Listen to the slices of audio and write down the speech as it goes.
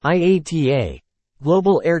IATA.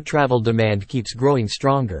 Global air travel demand keeps growing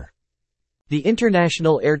stronger. The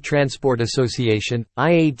International Air Transport Association,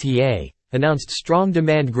 IATA, announced strong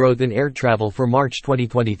demand growth in air travel for March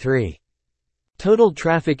 2023. Total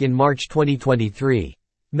traffic in March 2023,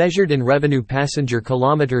 measured in revenue passenger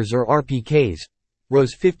kilometers or RPKs,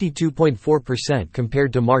 rose 52.4%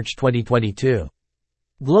 compared to March 2022.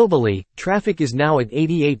 Globally, traffic is now at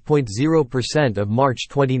 88.0% of March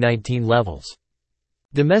 2019 levels.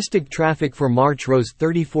 Domestic traffic for March rose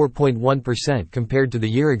 34.1% compared to the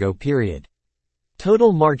year-ago period.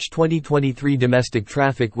 Total March 2023 domestic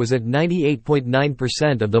traffic was at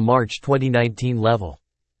 98.9% of the March 2019 level.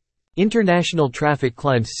 International traffic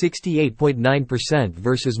climbed 68.9%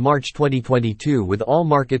 versus March 2022, with all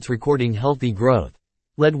markets recording healthy growth,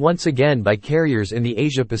 led once again by carriers in the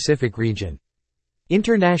Asia-Pacific region.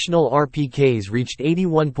 International RPKs reached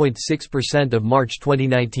 81.6% of March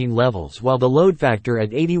 2019 levels, while the load factor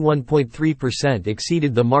at 81.3%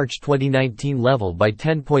 exceeded the March 2019 level by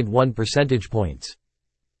 10.1 percentage points.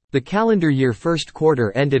 The calendar year first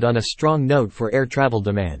quarter ended on a strong note for air travel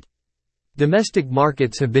demand. Domestic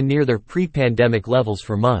markets have been near their pre-pandemic levels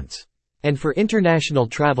for months. And for international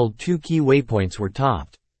travel, two key waypoints were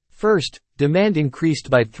topped. First, demand increased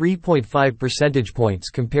by 3.5 percentage points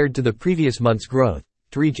compared to the previous month's growth,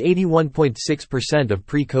 to reach 81.6% of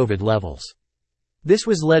pre-COVID levels. This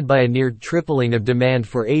was led by a near tripling of demand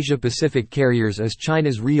for Asia-Pacific carriers as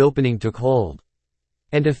China's reopening took hold.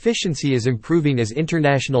 And efficiency is improving as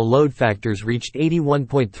international load factors reached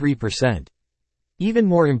 81.3%. Even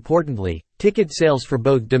more importantly, ticket sales for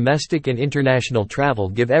both domestic and international travel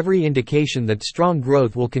give every indication that strong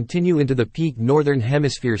growth will continue into the peak Northern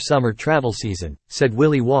Hemisphere summer travel season, said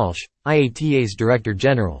Willie Walsh, IATA's Director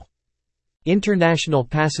General. International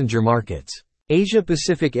passenger markets.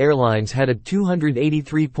 Asia-Pacific Airlines had a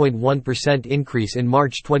 283.1% increase in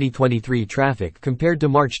March 2023 traffic compared to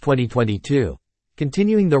March 2022,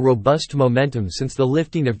 continuing the robust momentum since the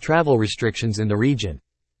lifting of travel restrictions in the region.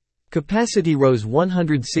 Capacity rose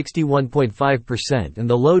 161.5% and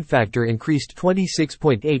the load factor increased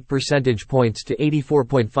 26.8 percentage points to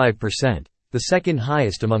 84.5%, the second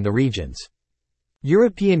highest among the regions.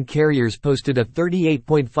 European carriers posted a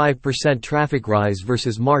 38.5% traffic rise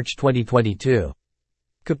versus March 2022.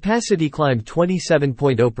 Capacity climbed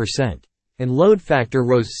 27.0%, and load factor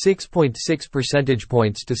rose 6.6 percentage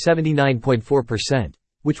points to 79.4%,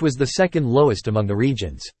 which was the second lowest among the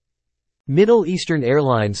regions. Middle Eastern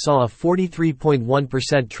Airlines saw a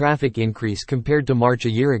 43.1% traffic increase compared to March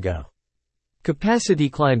a year ago. Capacity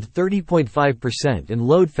climbed 30.5% and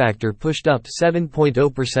load factor pushed up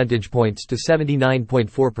 7.0 percentage points to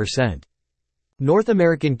 79.4%. North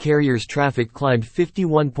American carriers' traffic climbed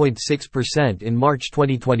 51.6% in March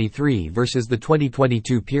 2023 versus the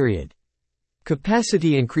 2022 period.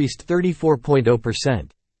 Capacity increased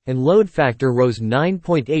 34.0%. And load factor rose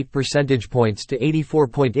 9.8 percentage points to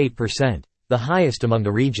 84.8%, the highest among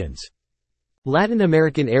the regions. Latin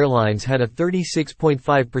American Airlines had a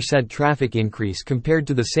 36.5% traffic increase compared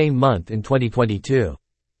to the same month in 2022.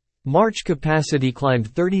 March capacity climbed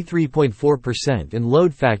 33.4% and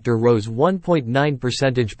load factor rose 1.9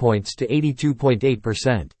 percentage points to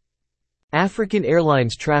 82.8%. African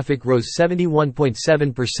Airlines traffic rose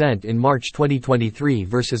 71.7% in March 2023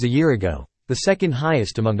 versus a year ago, the second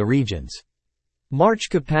highest among the regions. March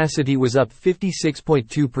capacity was up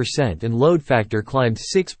 56.2% and load factor climbed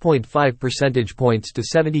 6.5 percentage points to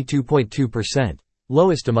 72.2%,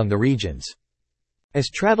 lowest among the regions. As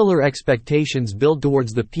traveler expectations build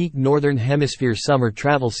towards the peak Northern Hemisphere summer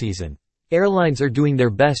travel season, airlines are doing their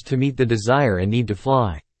best to meet the desire and need to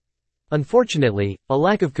fly. Unfortunately, a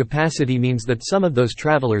lack of capacity means that some of those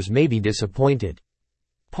travelers may be disappointed.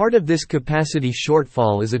 Part of this capacity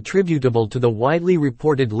shortfall is attributable to the widely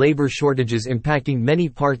reported labor shortages impacting many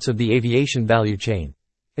parts of the aviation value chain,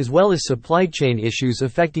 as well as supply chain issues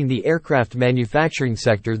affecting the aircraft manufacturing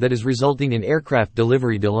sector that is resulting in aircraft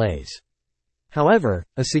delivery delays. However,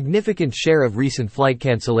 a significant share of recent flight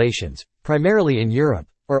cancellations, primarily in Europe,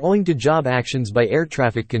 are owing to job actions by air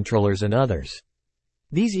traffic controllers and others.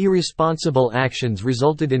 These irresponsible actions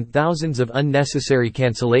resulted in thousands of unnecessary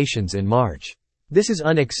cancellations in March. This is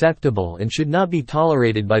unacceptable and should not be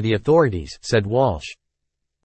tolerated by the authorities, said Walsh.